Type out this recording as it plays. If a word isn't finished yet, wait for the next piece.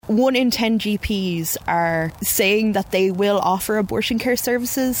1 in 10 GPs are saying that they will offer abortion care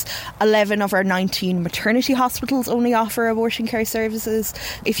services. 11 of our 19 maternity hospitals only offer abortion care services.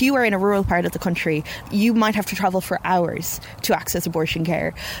 If you are in a rural part of the country, you might have to travel for hours to access abortion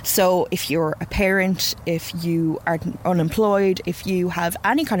care. So if you're a parent, if you are unemployed, if you have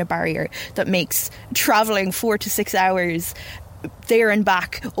any kind of barrier that makes travelling 4 to 6 hours there and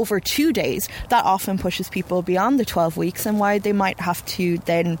back over 2 days, that often pushes people beyond the 12 weeks and why they might have to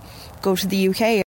then go to the UK.